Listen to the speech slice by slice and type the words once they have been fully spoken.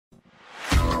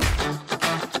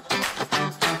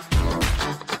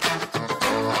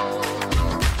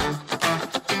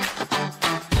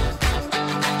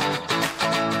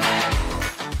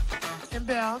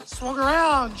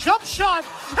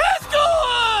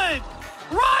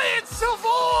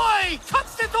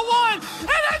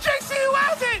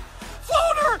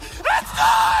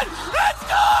good! It's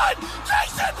good!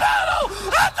 Jason Battle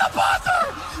at the buzzer!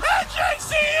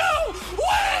 NJCU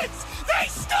wins! They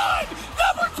stood!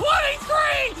 Number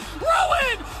 23!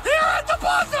 Rowan here at the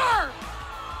buzzer!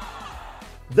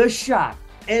 The shot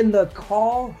and the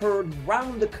call heard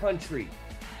round the country.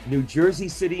 New Jersey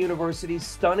City University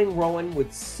stunning Rowan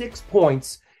with 6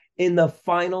 points in the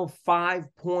final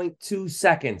 5.2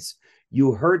 seconds.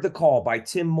 You heard the call by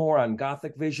Tim Moore on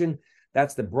Gothic Vision.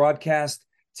 That's the broadcast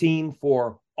team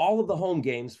for all of the home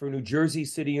games for New Jersey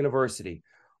City University.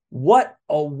 What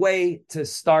a way to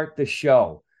start the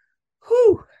show.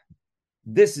 Whew.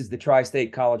 This is the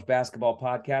Tri-State College Basketball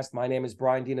Podcast. My name is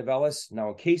Bryan DeNovellis. Now,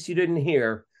 in case you didn't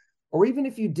hear, or even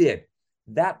if you did,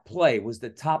 that play was the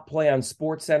top play on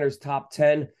SportsCenter's top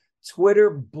 10. Twitter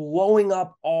blowing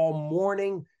up all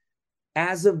morning.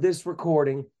 As of this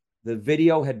recording, the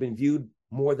video had been viewed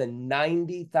more than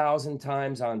 90,000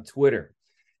 times on Twitter.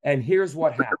 And here's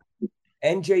what happened.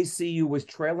 NJCU was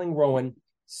trailing Rowan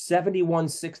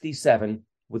 71-67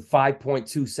 with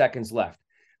 5.2 seconds left.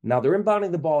 Now they're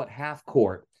inbounding the ball at half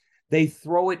court. They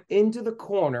throw it into the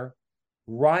corner.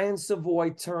 Ryan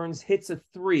Savoy turns, hits a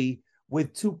three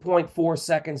with 2.4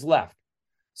 seconds left.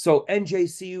 So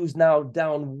NJCU is now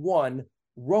down one.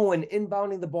 Rowan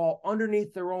inbounding the ball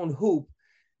underneath their own hoop.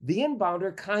 The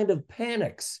inbounder kind of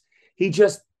panics. He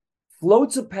just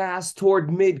floats a pass toward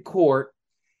midcourt,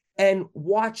 and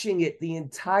watching it the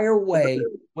entire way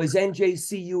was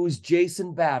NJCU's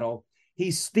Jason Battle.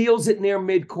 He steals it near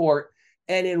midcourt,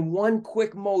 and in one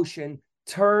quick motion,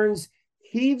 turns,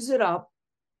 heaves it up.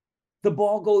 The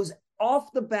ball goes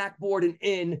off the backboard and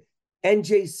in.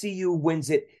 NJCU wins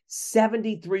it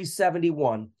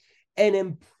 73-71. An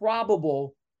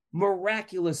improbable,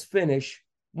 miraculous finish,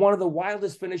 one of the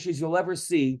wildest finishes you'll ever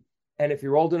see. And if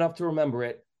you're old enough to remember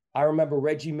it, I remember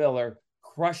Reggie Miller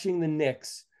crushing the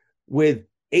Knicks with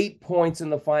 8 points in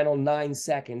the final 9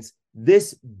 seconds.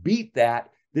 This beat that.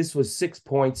 This was 6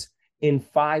 points in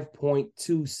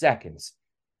 5.2 seconds.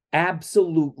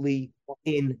 Absolutely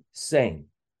insane.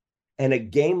 And a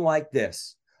game like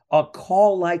this, a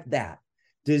call like that,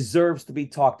 deserves to be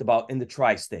talked about in the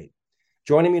Tri-State.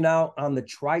 Joining me now on the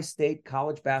Tri-State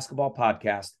College Basketball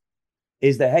Podcast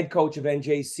is the head coach of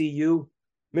NJCU,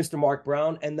 Mr. Marc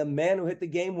Brown, and the man who hit the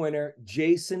game winner,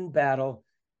 Jason Battle.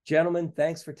 Gentlemen,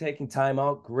 thanks for taking time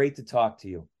out. Great to talk to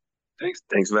you.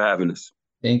 Thanks for having us.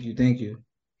 Thank you.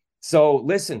 So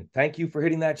listen, thank you for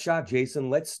hitting that shot,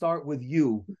 Jason. Let's start with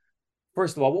you.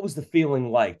 First of all, what was the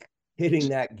feeling like hitting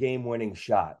that game-winning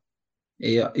shot?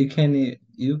 Yeah, you can't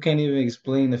even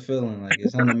explain the feeling. Like,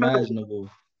 it's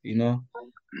unimaginable, you know?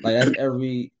 Like, that's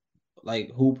every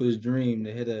hooper's dream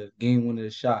to hit a game-winning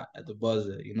shot at the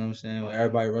buzzer, you know what I'm saying? When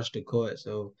everybody rushed the court.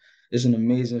 So it's an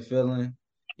amazing feeling,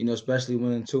 especially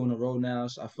winning 2 in a row now.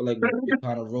 So I feel like we're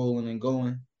kind of rolling and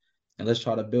going, and let's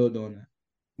try to build on that.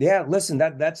 Yeah, listen,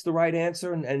 that's the right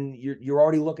answer, and you're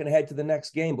already looking ahead to the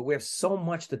next game, but we have so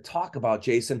much to talk about,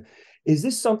 Jason. Is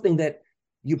this something that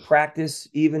you practice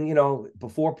even,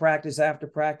 before practice, after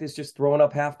practice, just throwing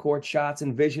up half-court shots,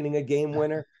 envisioning a game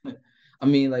winner? I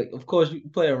mean, of course, you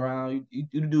play around,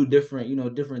 you do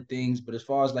different things, but as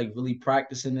far as really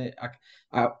practicing it,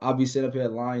 I'll be sitting up here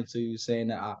lying to you, saying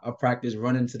that I practice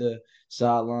running to the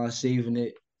sideline, saving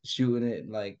it, shooting it,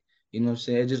 you know what I'm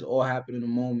saying? It just all happened in a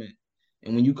moment.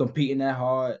 And when you competing that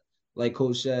hard, like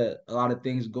Coach said, a lot of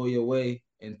things go your way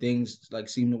and things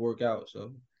seem to work out.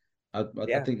 So I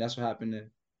think that's what happened there.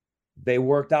 They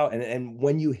worked out. And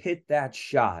when you hit that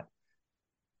shot,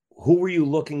 who were you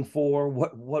looking for?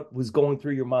 What was going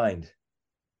through your mind?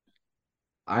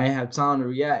 I didn't have time to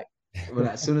react. But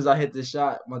as soon as I hit the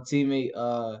shot, my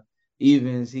teammate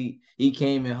Evans, he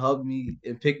came and hugged me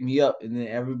and picked me up, and then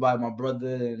everybody, my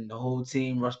brother and the whole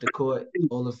team rushed the court,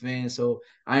 all the fans. So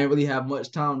I didn't really have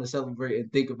much time to celebrate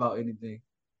and think about anything.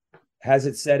 Has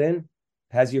it set in?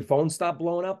 Has your phone stopped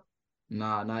blowing up?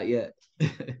 Nah, not yet.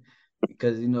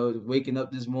 Because, waking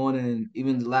up this morning and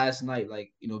even last night,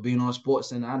 being on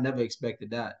SportsCenter, I never expected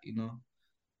that,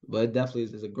 But it definitely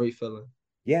is a great feeling.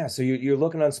 Yeah, so you're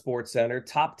looking on SportsCenter,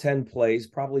 top 10 plays,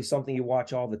 probably something you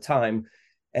watch all the time,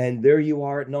 and there you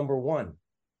are at number 1.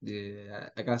 Yeah,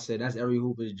 like I said, that's every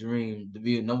hooper's dream, to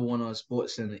be number 1 on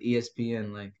SportsCenter,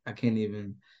 ESPN. I can't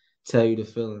even tell you the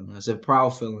feeling. It's a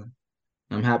proud feeling.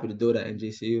 I'm happy to do it at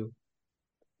NJCU.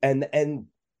 And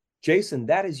Jason,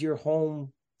 that is your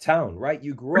hometown, right?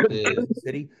 You grew up in Kansas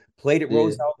City, played at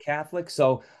Roselle Catholic.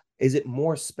 So is it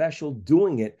more special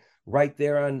doing it right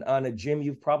there on a gym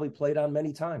you've probably played on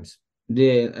many times?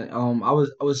 Yeah, I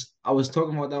was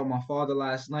talking about that with my father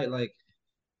last night.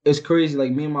 It's crazy.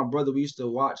 Me and my brother, we used to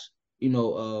watch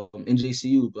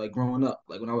NJCU, like growing up,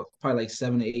 like when I was probably like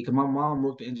 7 or 8, because my mom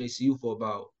worked at NJCU for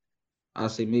about,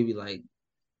 I'd say maybe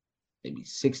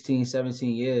 16,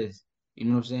 17 years. You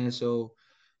know what I'm saying? So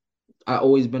I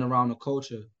always been around the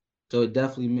culture. So it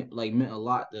definitely meant a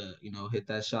lot to, hit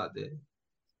that shot there. You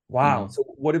Wow. know. So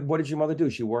what did your mother do?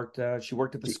 She worked at the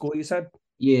She, school, you said?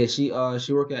 yeah, she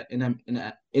worked in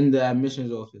the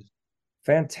admissions office.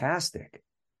 Fantastic.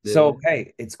 Yeah. So,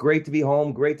 hey, it's great to be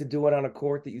home. Great to do it on a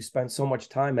court that you spent so much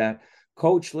time at.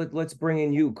 Coach, let's bring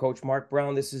in you, Coach Marc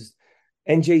Brown. This is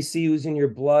NJCU's in your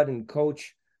blood. And,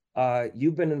 Coach,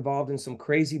 you've been involved in some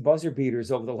crazy buzzer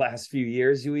beaters over the last few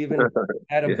years. You even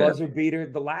had a Yeah. buzzer beater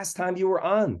the last time you were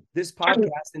on this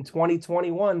podcast in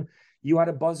 2021. You had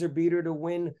a buzzer beater to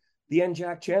win the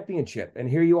NJAC championship. And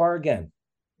here you are again.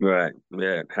 Right.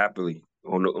 Yeah. Happily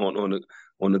on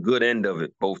the good end of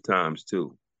it both times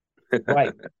too.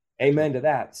 Right. Amen to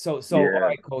that. So all Yeah.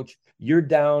 right, coach, you're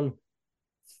down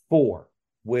 4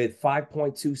 with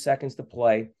 5.2 seconds to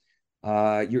play.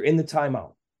 You're in the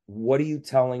timeout. What are you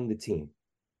telling the team?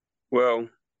 Well,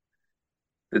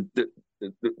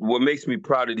 what makes me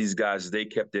proud of these guys is they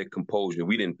kept their composure.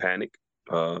 We didn't panic.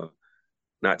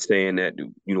 Not saying that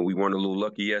we weren't a little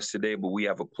lucky yesterday, but we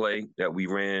have a play that we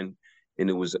ran, and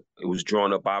it was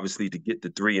drawn up obviously to get the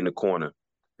three in the corner,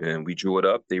 and we drew it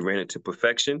up. They ran it to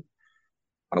perfection.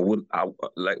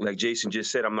 Like Jason just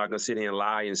said, I'm not gonna sit here and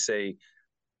lie and say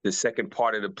the second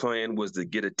part of the plan was to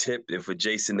get a tip and for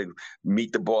Jason to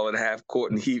meet the ball at half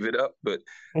court and heave it up. But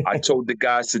I told the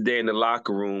guys today in the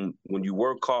locker room, when you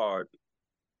work hard,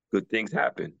 good things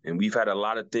happen. And we've had a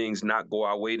lot of things not go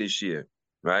our way this year,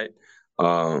 right?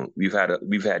 We've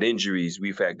had injuries.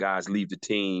 We've had guys leave the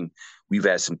team. We've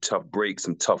had some tough breaks,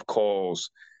 some tough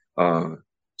calls.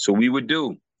 So we would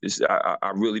do this.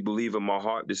 I really believe in my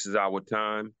heart. This is our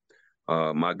time.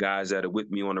 My guys that are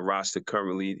with me on the roster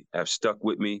currently have stuck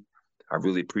with me. I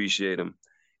really appreciate them.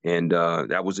 And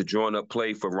that was a drawn up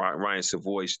play for Ryan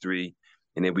Savoy's three.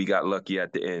 And then we got lucky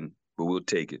at the end, but we'll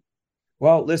take it.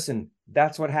 Well, listen,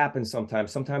 that's what happens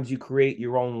sometimes. Sometimes you create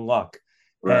your own luck.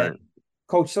 Right. And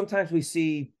coach, sometimes we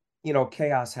see,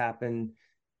 chaos happen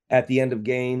at the end of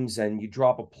games and you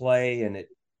drop a play and it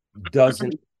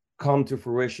doesn't come to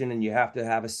fruition and you have to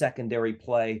have a secondary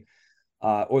play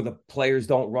or the players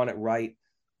don't run it right.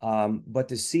 But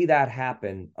to see that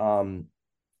happen,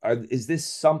 is this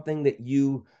something that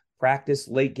you practice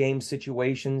late game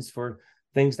situations for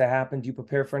things to happen? Do you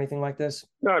prepare for anything like this?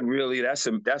 Not really. That's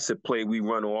a play we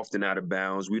run often out of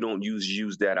bounds. We don't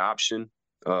use that option.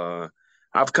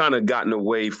 I've kind of gotten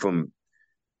away from,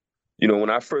 when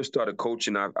I first started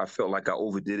coaching, I felt like I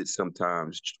overdid it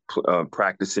sometimes,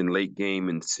 practicing late game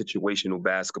and situational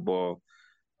basketball.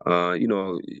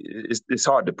 It's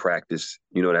hard to practice,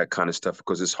 that kind of stuff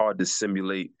because it's hard to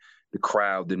simulate the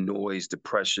crowd, the noise, the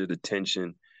pressure, the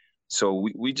tension. So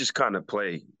we just kind of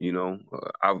play,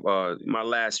 I've my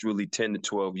last really 10 to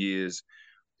 12 years,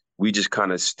 we just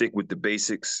kind of stick with the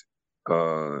basics.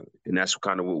 And that's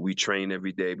kind of what we train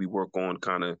every day. We work on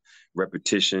kind of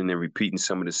repetition and repeating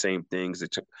some of the same things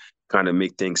that kind of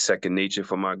make things second nature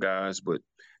for my guys. But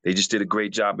they just did a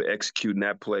great job of executing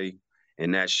that play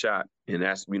and that shot. And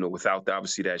that's, without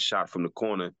obviously that shot from the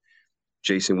corner,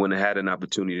 Jason wouldn't have had an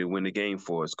opportunity to win the game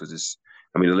for us because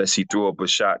unless he threw up a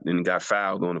shot and got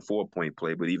fouled on a 4-point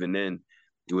play. But even then,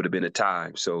 it would have been a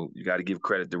tie. So you got to give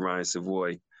credit to Ryan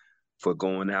Savoy for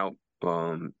going out,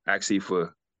 actually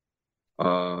for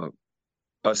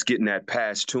us getting that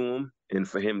pass to him and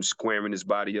for him squaring his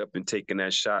body up and taking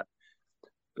that shot,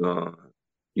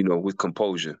 with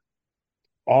composure.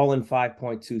 All in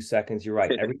 5.2 seconds. You're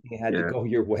right. Everything had to Yeah. go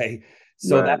your way.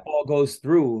 So Right. that ball goes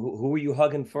through. Who are you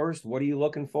hugging first? What are you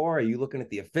looking for? Are you looking at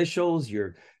the officials,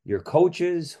 your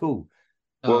coaches? Who?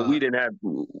 Well, we didn't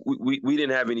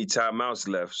have any timeouts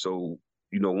left. So,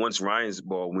 once Ryan's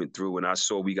ball went through and I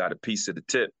saw we got a piece of the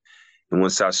tip, and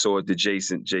once I saw it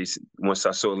once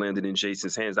I saw it landed in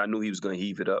Jason's hands, I knew he was going to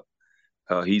heave it up.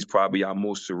 He's probably our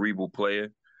most cerebral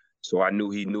player. So I knew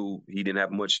he didn't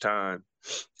have much time.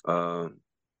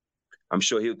 I'm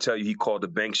sure he'll tell you he called a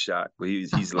bank shot, but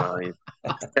he's lying.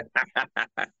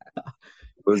 It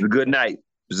was a good night.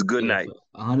 It was a good night.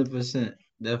 100%,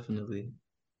 definitely.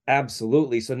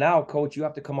 Absolutely. So now, coach, you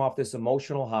have to come off this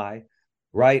emotional high,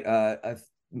 right?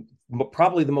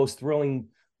 Probably the most thrilling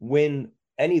win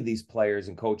any of these players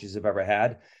and coaches have ever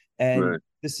had. And Right.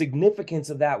 the significance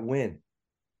of that win,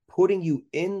 putting you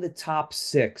in the top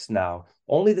 6 now.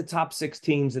 Only the top 6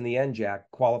 teams in the NJAC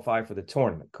qualify for the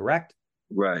tournament, correct?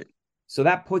 Right. So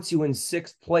that puts you in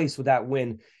 6th place with that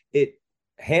win. It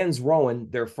hands Rowan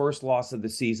their first loss of the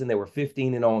season. They were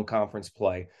 15-0 in conference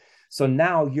play. So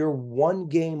now you're 1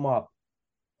 game up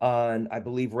on, I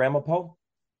believe, Ramapo,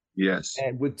 Yes.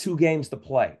 and with 2 games to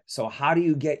play. So how do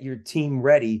you get your team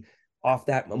ready off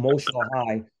that emotional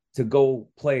high to go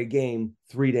play a game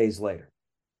 3 days later?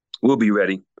 We'll be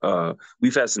ready.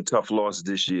 We've had some tough losses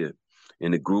this year.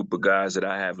 And the group of guys that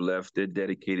I have left, they're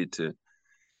dedicated to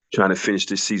trying to finish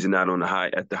this season out on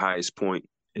at the highest point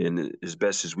and as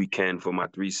best as we can for my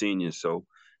 3 seniors. So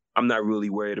I'm not really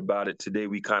worried about it. Today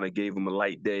we kind of gave them a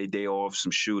light day off,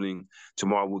 some shooting.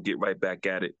 Tomorrow we'll get right back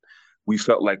at it. We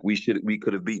felt like we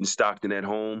could have beaten Stockton at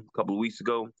home a couple of weeks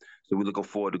ago. So we're looking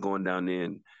forward to going down there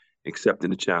and accepting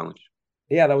the challenge.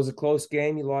 Yeah, that was a close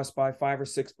game. You lost by 5 or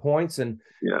 6 points, and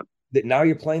Yeah. now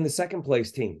you're playing the second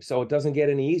place team. So it doesn't get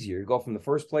any easier. You go from the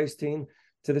first place team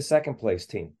to the second place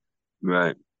team.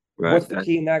 Right. Right. What's the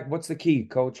key in that? What's the key,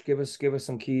 Coach? Give us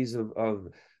some keys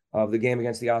of the game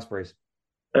against the Ospreys.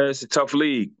 It's a tough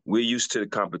league. We're used to the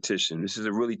competition. This is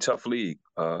a really tough league.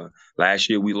 Last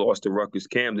year we lost to Rutgers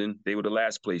Camden. They were the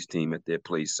last place team at their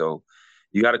place. So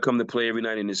you got to come to play every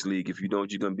night in this league. If you don't,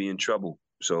 you're going to be in trouble.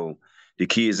 So the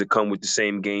key is to come with the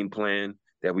same game plan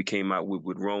that we came out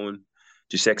with Rowan.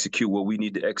 Just execute what we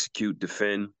need to execute,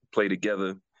 defend, play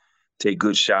together, take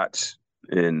good shots,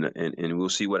 and we'll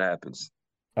see what happens.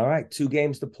 All right, 2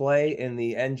 games to play in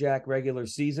the NJAC regular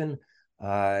season.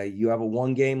 You have a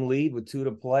 1-game lead with 2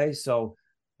 to play. So,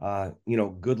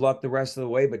 good luck the rest of the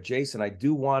way. But Jason, I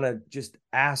do want to just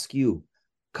ask you,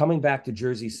 coming back to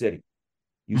Jersey City,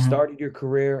 you started your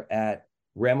career at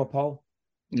Ramapo.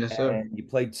 Yes, sir. And you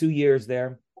played 2 years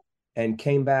there and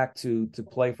came back to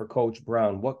play for Coach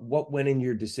Brown. What went in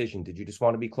your decision? Did you just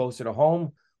want to be closer to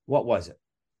home? What was it?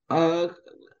 A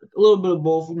little bit of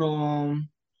both.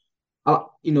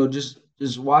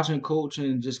 Just watching Coach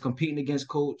and just competing against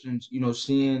Coach and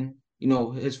seeing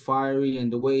his fiery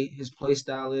and the way his play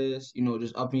style is.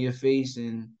 Just up in your face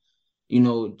and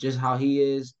just how he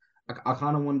is. I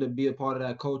kind of wanted to be a part of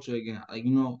that culture again.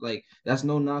 Like that's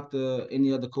no knock to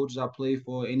any other coaches I played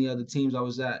for, any other teams I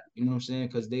was at. You know what I'm saying?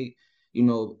 Because they,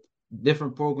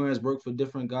 different programs work for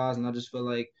different guys, and I just feel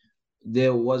like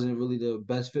there wasn't really the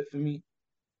best fit for me.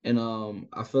 And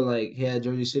I feel like here at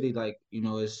Jersey City, like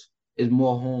it's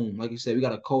more home. Like you said, we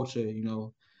got a culture.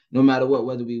 No matter what,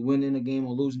 whether we win in the game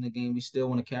or losing the game, we still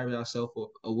want to carry ourselves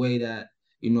a way that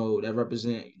that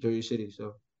represent Jersey City.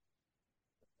 So.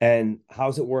 And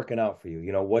how's it working out for you?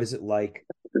 What is it like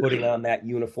putting on that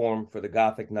uniform for the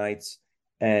Gothic Knights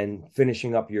and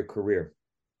finishing up your career?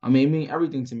 I mean, it means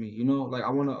everything to me. Like I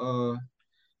want to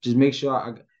just make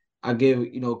sure I give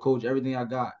Coach everything I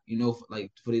got.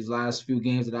 For these last few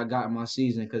games that I got in my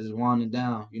season because it's winding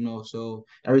down. So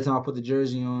every time I put the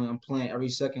jersey on, I'm playing every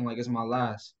second like it's my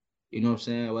last. You know what I'm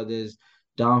saying? Whether it's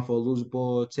down for a loose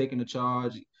ball, taking the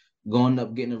charge, going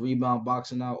up, getting a rebound,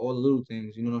 boxing out, all the little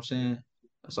things. You know what I'm saying?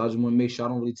 So I just want to make sure I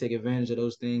don't really take advantage of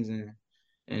those things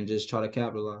and just try to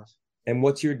capitalize. And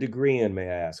what's your degree in, may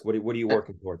I ask? What are you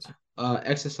working towards?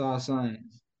 Exercise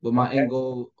science. But my end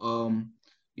goal, I'm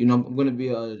going to be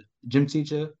a gym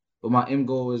teacher, but my end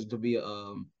goal is to be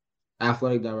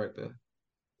athletic director.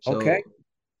 So, okay.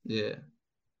 Yeah.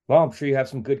 Well, I'm sure you have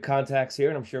some good contacts here,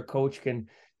 and I'm sure Coach can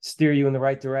steer you in the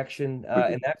right direction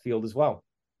in that field as well.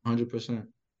 100%.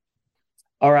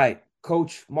 All right.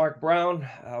 Coach Marc Brown,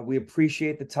 we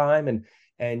appreciate the time.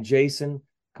 And Jason,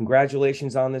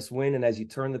 congratulations on this win. And as you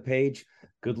turn the page,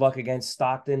 good luck against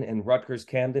Stockton and Rutgers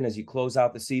Camden as you close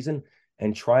out the season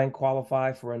and try and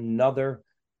qualify for another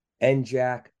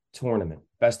NJAC tournament.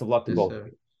 Best of luck to both of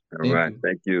you. All right.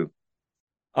 Thank you.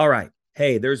 All right.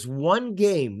 Hey, there's one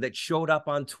game that showed up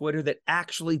on Twitter that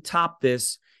actually topped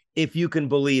this, if you can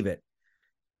believe it.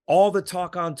 All the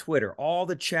talk on Twitter, all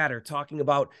the chatter talking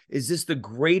about, is this the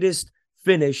greatest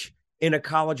finish in a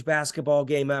college basketball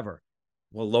game ever?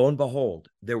 Well, lo and behold,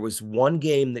 there was one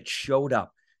game that showed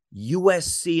up,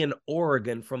 USC and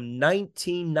Oregon from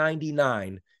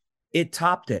 1999. It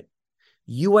topped it.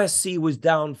 USC was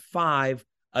down 5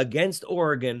 against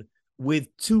Oregon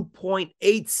with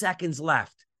 2.8 seconds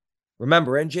left.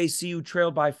 Remember, NJCU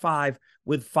trailed by 5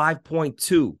 with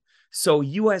 5.2. So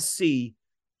USC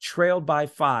trailed by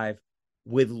 5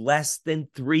 with less than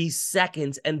 3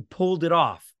 seconds and pulled it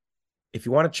off. If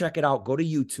you want to check it out, go to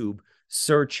YouTube,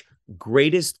 search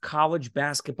greatest college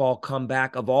basketball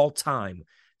comeback of all time,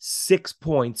 6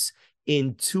 points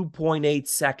in 2.8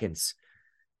 seconds.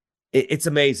 It's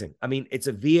amazing. I mean, it's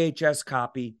a VHS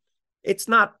copy. It's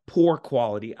not poor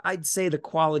quality. I'd say the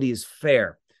quality is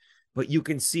fair, but you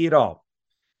can see it all.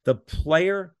 The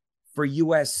player for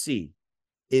USC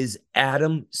is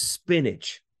Adam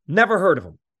Spinach. Never heard of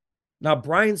him. Now,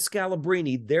 Brian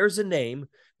Scalabrine, there's a name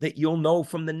that you'll know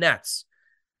from the Nets.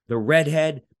 The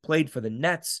redhead played for the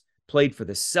Nets, played for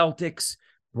the Celtics,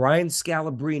 Brian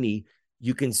Scalabrine,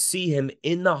 you can see him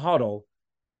in the huddle,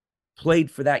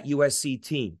 played for that USC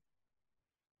team.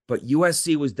 But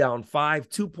USC was down 5,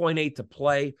 2.8 to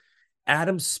play.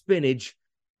 Adam Spinach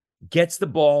gets the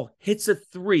ball, hits a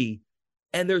 3,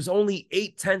 and there's only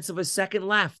 0.8 of a second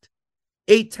left.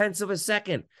 0.8 of a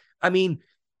second. I mean,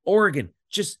 Oregon,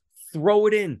 just throw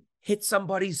it in, hit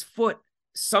somebody's foot,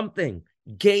 something,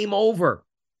 game over.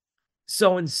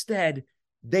 So instead,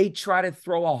 they try to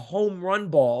throw a home run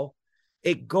ball.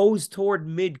 It goes toward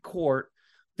midcourt.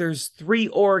 There's 3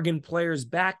 Oregon players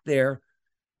back there,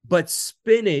 but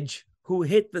Spinach, who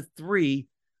hit the 3,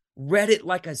 read it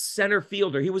like a center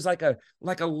fielder. He was like a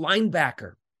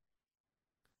linebacker.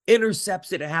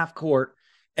 Intercepts it at half court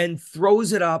and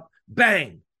throws it up.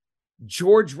 Bang!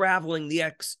 George Raveling, the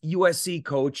ex-USC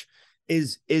coach,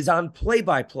 is on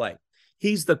play-by-play.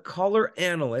 He's the color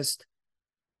analyst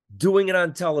doing it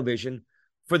on television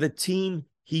for the team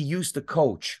he used to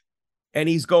coach. And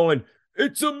he's going,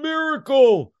 "It's a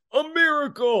miracle, a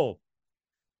miracle."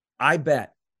 I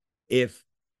bet if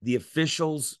the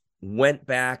officials went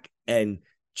back and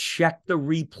checked the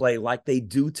replay like they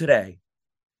do today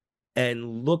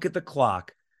and look at the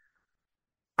clock,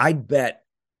 I'd bet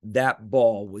that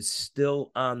ball was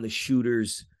still on the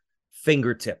shooter's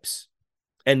fingertips.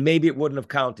 And maybe it wouldn't have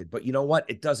counted. But you know what?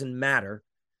 It doesn't matter.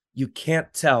 You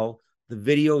can't tell. The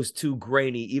video's too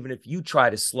grainy, even if you try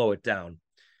to slow it down.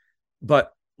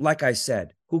 But like I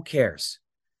said, who cares?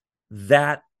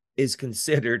 That is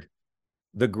considered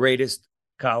the greatest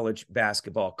college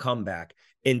basketball comeback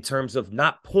in terms of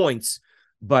not points,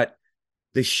 but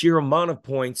the sheer amount of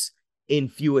points in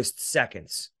fewest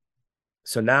seconds.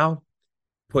 So now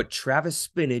put Travis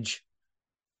Spinach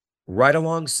right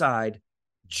alongside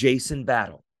Jason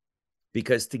Battle,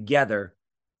 because together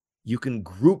you can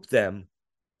group them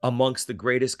amongst the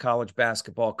greatest college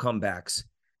basketball comebacks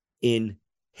in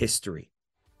history.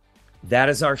 That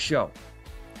is our show.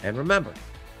 And remember,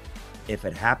 if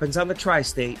it happens on the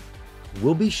Tri-State,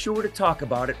 we'll be sure to talk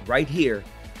about it right here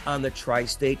on the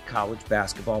Tri-State College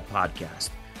Basketball Podcast.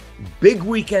 Big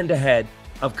weekend ahead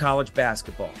of college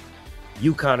basketball.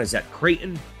 UConn is at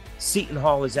Creighton, Seton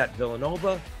Hall is at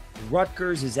Villanova,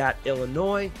 Rutgers is at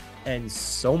Illinois, and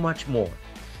so much more.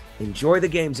 Enjoy the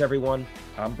games, everyone.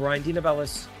 I'm Bryan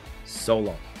DeNovellis. So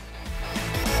long.